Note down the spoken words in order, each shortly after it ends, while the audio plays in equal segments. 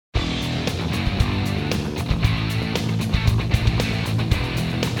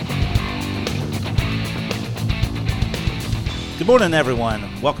Good morning,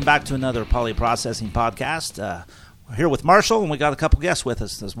 everyone. Welcome back to another Poly Processing podcast. We're here with Marshall, and we got a couple guests with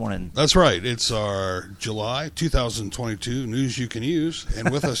us this morning. That's right. It's our July 2022 news you can use. And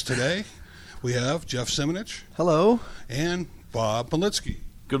with us today, we have Jeff Simonich. Hello. And Bob Politsky.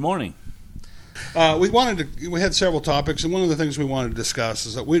 Good morning. We had several topics, and one of the things we wanted to discuss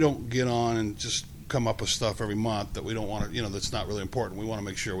is that we don't get on and just come up with stuff every month that we don't want to, that's not really important. We want to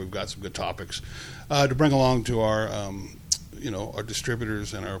make sure we've got some good topics to bring along to our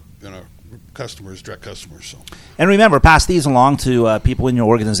distributors and our customers, direct customers. So, and remember, pass these along to people in your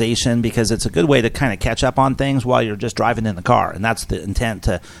organization because it's a good way to kind of catch up on things while you're just driving in the car, and that's the intent,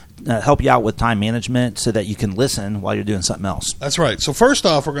 to help you out with time management so that you can listen while you're doing something else. That's right. So first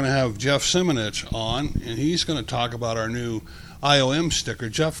off, we're going to have Jeff Simonich on, and he's going to talk about our new IOM sticker.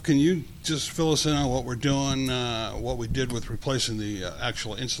 Jeff, can you just fill us in on what we're doing, what we did with replacing the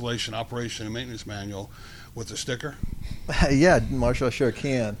actual installation, operation, and maintenance manual with the sticker? Yeah, Marshall, I sure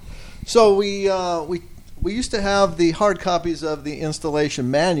can. So we used to have the hard copies of the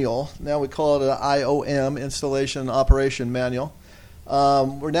installation manual. Now we call it an IOM, Installation Operation Manual.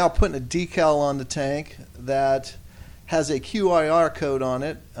 We're now putting a decal on the tank that has a QIR code on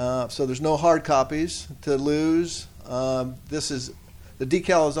it, so there's no hard copies to lose. The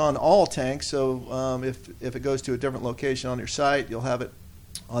decal is on all tanks, so if it goes to a different location on your site, you'll have it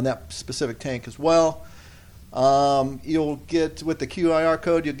on that specific tank as well. You'll get, with the QIR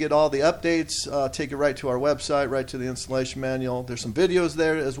code, you'll get all the updates, take you right to our website, right to the installation manual. There's some videos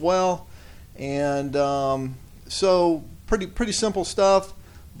there as well, and so pretty simple stuff,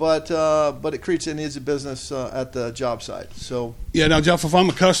 but it creates an easy business at the job site. So yeah. Now, Jeff, if I'm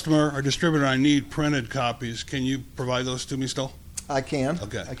a customer or distributor, I need printed copies. Can you provide those to me still? I can.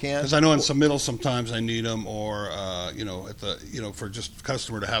 Okay. I can. Because I know in submittal sometimes I need them, or for just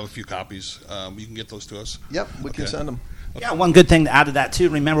customer to have a few copies, you can get those to us. Yep, we can send them. Okay. Yeah, one good thing to add to that, too,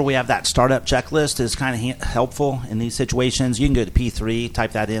 remember we have that startup checklist is kind of helpful in these situations. You can go to P3,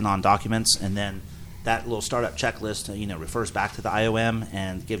 type that in on documents, and then that little startup checklist, refers back to the IOM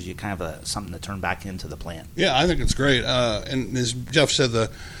and gives you kind of something to turn back into the plant. Yeah, I think it's great. And as Jeff said,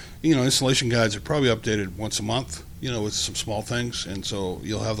 the installation guides are probably updated once a month, with some small things, and so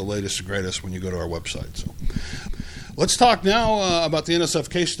you'll have the latest and greatest when you go to our website. So let's talk now about the NSF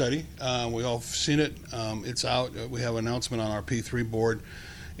case study. We all have seen it. It's out. We have an announcement on our P3 board.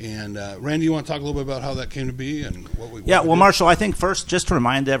 And Randy, you want to talk a little bit about how that came to be and what we did? Well, Marshall, I think first, just to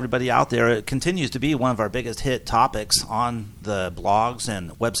remind everybody out there, it continues to be one of our biggest hit topics on the blogs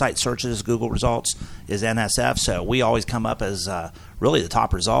and website searches, Google results, is NSF. So we always come up as really the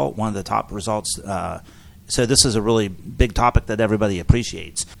top result, one of the top results. So this is a really big topic that everybody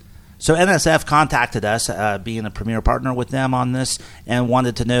appreciates. So NSF contacted us, being a premier partner with them on this, and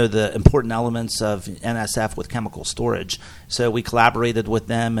wanted to know the important elements of NSF with chemical storage. So we collaborated with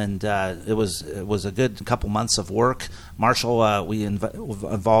them, and it was a good couple months of work. Marshall, we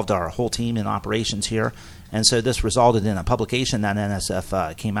involved our whole team in operations here, and so this resulted in a publication that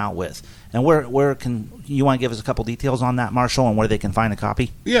NSF came out with. And where can you want to give us a couple details on that, Marshall, and where they can find a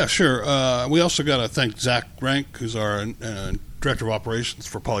copy? Yeah, sure. We also got to thank Zach Rank, who's our Director of Operations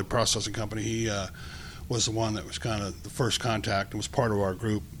for Poly Processing Company. He was the one that was kind of the first contact and was part of our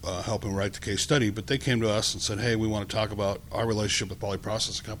group helping write the case study. But they came to us and said, hey, we want to talk about our relationship with Poly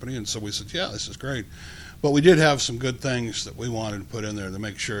Processing Company. And so we said, yeah, this is great. But we did have some good things that we wanted to put in there to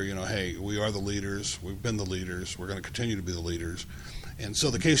make sure, hey, we are the leaders. We've been the leaders. We're going to continue to be the leaders. And so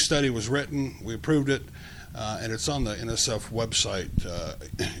the case study was written. We approved it. And it's on the NSF website,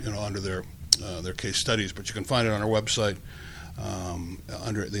 under their case studies. But you can find it on our website.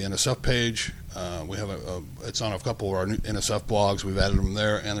 Under the NSF page, we have it's on a couple of our new NSF blogs. We've added them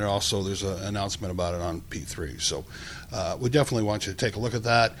there, and there's an announcement about it on P3. So we definitely want you to take a look at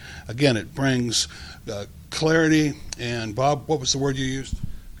that. Again, it brings clarity, and Bob, what was the word you used?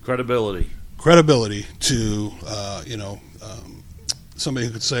 Credibility to somebody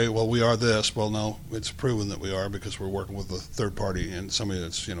who could say, well, we are this. Well, no, it's proven that we are because we're working with a third party and somebody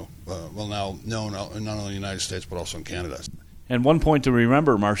that's now known not only in the United States but also in Canada. And one point to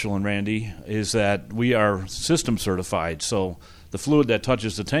remember, Marshall and Randy, is that we are system certified. So the fluid that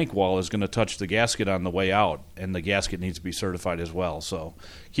touches the tank wall is going to touch the gasket on the way out, and the gasket needs to be certified as well. So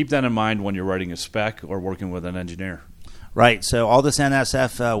keep that in mind when you're writing a spec or working with an engineer. Right. So all this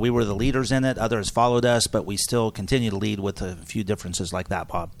NSF, we were the leaders in it. Others followed us, but we still continue to lead with a few differences like that,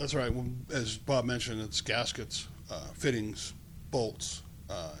 Bob. That's right. Well, as Bob mentioned, it's gaskets, fittings, bolts,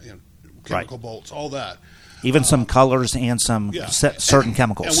 chemical bolts, all that. Even some colors and some certain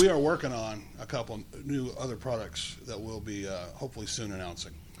chemicals. And we are working on a couple new other products that we'll be hopefully soon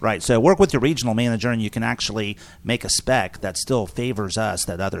announcing. Right. So work with your regional manager, and you can actually make a spec that still favors us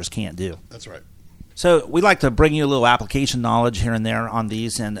that others can't do. That's right. So we like to bring you a little application knowledge here and there on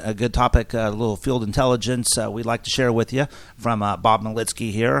these, and a good topic, a little field intelligence we'd like to share with you from Bob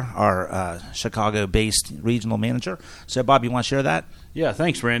Malitsky here, our Chicago-based regional manager. So, Bob, you want to share that? Yeah,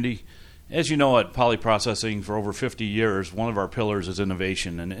 thanks, Randy. As you know, at Polyprocessing for over 50 years, one of our pillars is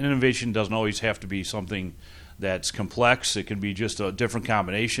innovation. And innovation doesn't always have to be something that's complex. It can be just a different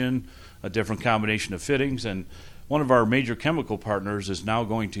combination of fittings. And one of our major chemical partners is now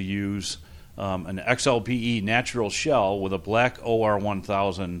going to use an XLPE natural shell with a black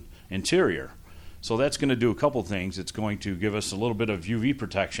OR1000 interior. So that's going to do a couple things. It's going to give us a little bit of UV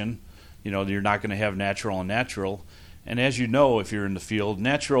protection. You're not going to have natural and natural. And as you know, if you're in the field,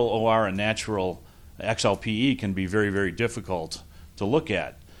 natural OR and natural XLPE can be very, very difficult to look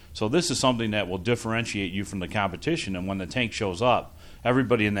at. So this is something that will differentiate you from the competition. And when the tank shows up,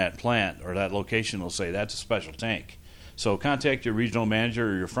 everybody in that plant or that location will say, that's a special tank. So contact your regional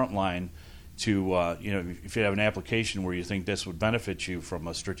manager or your front line to, if you have an application where you think this would benefit you from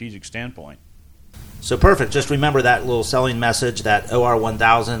a strategic standpoint. So perfect. Just remember that little selling message that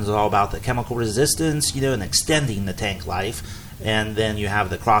OR1000 is all about the chemical resistance, and extending the tank life. And then you have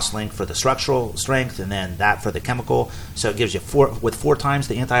the cross-link for the structural strength, and then that for the chemical. So it gives you four times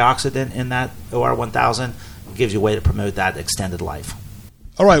the antioxidant in that OR1000. It gives you a way to promote that extended life.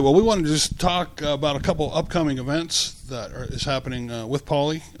 All right. Well, we want to just talk about a couple upcoming events that is happening with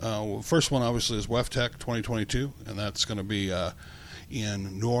Poly. First one, obviously, is WEFTEC 2022, and that's going to be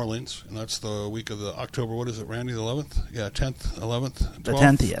in New Orleans, and that's the week of the October, what is it, Randy, the 11th? Yeah, 10th, 11th, 12th? The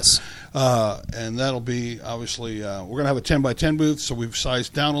 10th, yes. And that'll be, obviously, we're going to have a 10x10 booth, so we've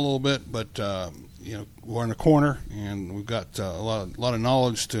sized down a little bit, but, we're in a corner, and we've got a lot of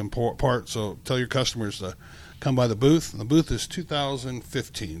knowledge to impart, so tell your customers to come by the booth. And the booth is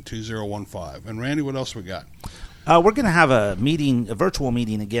 2015. And Randy, what else we got? We're going to have a virtual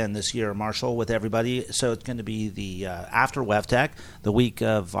meeting again this year, Marshall, with everybody. So it's going to be the after WEFTEC, the week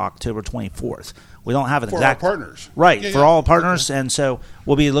of October 24th. We don't have an exact for our partners, right? For all partners, okay. And so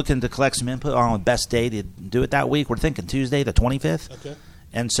we'll be looking to collect some input on the best day to do it that week. We're thinking Tuesday, the 25th. Okay.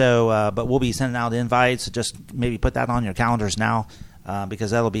 And so, but we'll be sending out invites. Just maybe put that on your calendars now.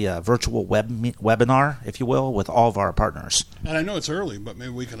 Because that'll be a virtual webinar, if you will, with all of our partners. And I know it's early, but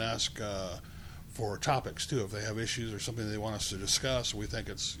maybe we can ask for topics too. If they have issues or something they want us to discuss, we think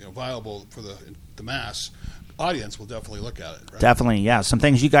it's viable for the mass audience, we'll definitely look at it. Right? Definitely, yeah. Some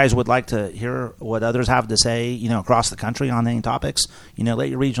things you guys would like to hear what others have to say, across the country on any topics. Let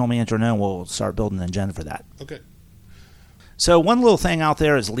your regional manager know. We'll start building an agenda for that. Okay. So one little thing out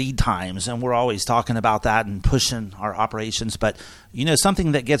there is lead times, and we're always talking about that and pushing our operations. But,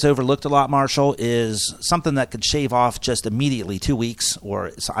 something that gets overlooked a lot, Marshall, is something that could shave off just immediately 2 weeks,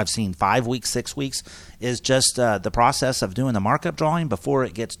 or I've seen 5 weeks, 6 weeks, is just the process of doing the markup drawing before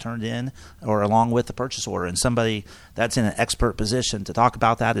it gets turned in or along with the purchase order. And somebody that's in an expert position to talk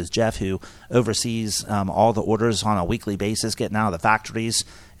about that is Jeff, who oversees all the orders on a weekly basis getting out of the factories.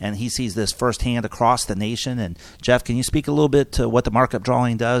 And he sees this firsthand across the nation. And Jeff, can you speak a little bit to what the markup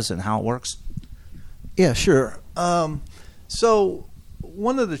drawing does and how it works? Yeah, sure. So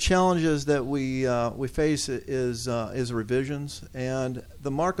one of the challenges that we face is revisions, and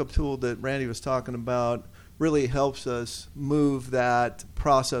the markup tool that Randy was talking about really helps us move that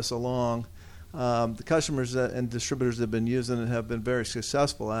process along. The customers and distributors that have been using it have been very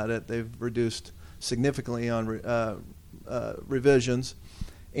successful at it. They've reduced significantly on revisions.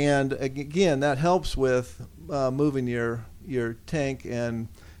 And again, that helps with moving your tank and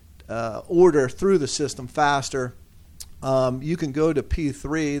order through the system faster. You can go to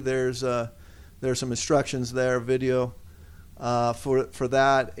P3. There's some instructions there, video for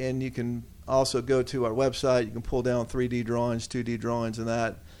that, and you can also go to our website. You can pull down 3D drawings, 2D drawings, and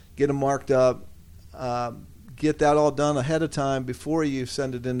that. Get them marked up. Get that all done ahead of time before you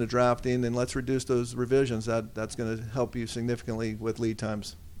send it into drafting, and let's reduce those revisions. That's going to help you significantly with lead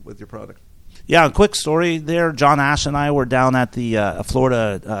times with your product. Yeah, a quick story there. John Ash and I were down at the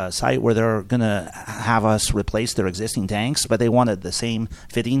Florida site where they're going to have us replace their existing tanks, but they wanted the same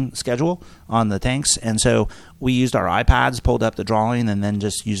fitting schedule on the tanks. And so we used our iPads, pulled up the drawing, and then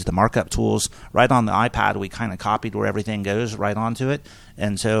just used the markup tools. Right on the iPad, we kind of copied where everything goes right onto it.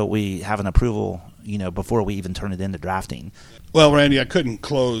 And so we have an approval, before we even turn it into drafting. Well, Randy, I couldn't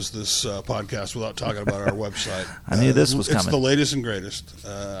close this podcast without talking about our website. I knew this was coming. It's the latest and greatest.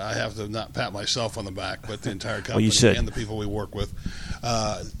 I have to not pat myself on the back, but the entire company and the people we work with.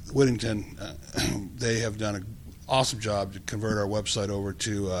 Whittington, they have done an awesome job to convert our website over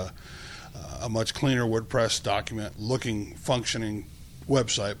to a much cleaner WordPress document, looking, functioning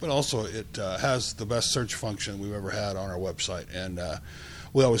website, but also it has the best search function we've ever had on our website. And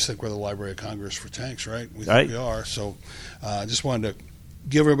we always think we're the Library of Congress for tanks, right? We think we are. So I just wanted to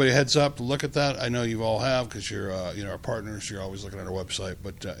give everybody a heads up to look at that. I know you all have because you're our partners. You're always looking at our website.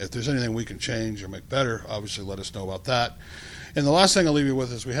 But if there's anything we can change or make better, obviously let us know about that. And the last thing I'll leave you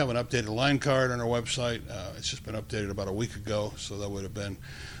with is we have an updated line card on our website. It's just been updated about a week ago, so that would have been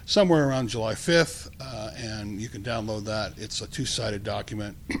somewhere around July 5th, and you can download that. It's a two-sided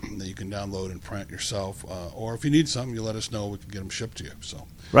document that you can download and print yourself, or if you need some, you let us know. We can get them shipped to you. So.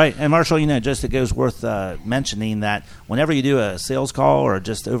 Right, and Marshall, just it goes worth mentioning that whenever you do a sales call or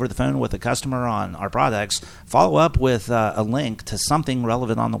just over the phone with a customer on our products, follow up with a link to something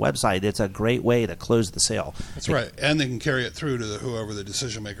relevant on the website. It's a great way to close the sale. That's right, and they can carry it through to whoever the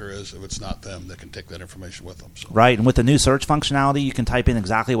decision maker is. If it's not them, they can take that information with them. So. Right, and with the new search functionality, you can type in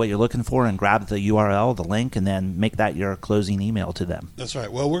exactly what you're looking for and grab the URL, the link, and then make that your closing email to them. That's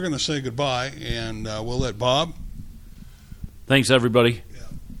right. Well, we're going to say goodbye, and we'll let Bob. Thanks, everybody.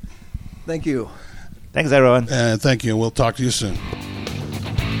 Thank you. Thanks, everyone. And thank you, and we'll talk to you soon.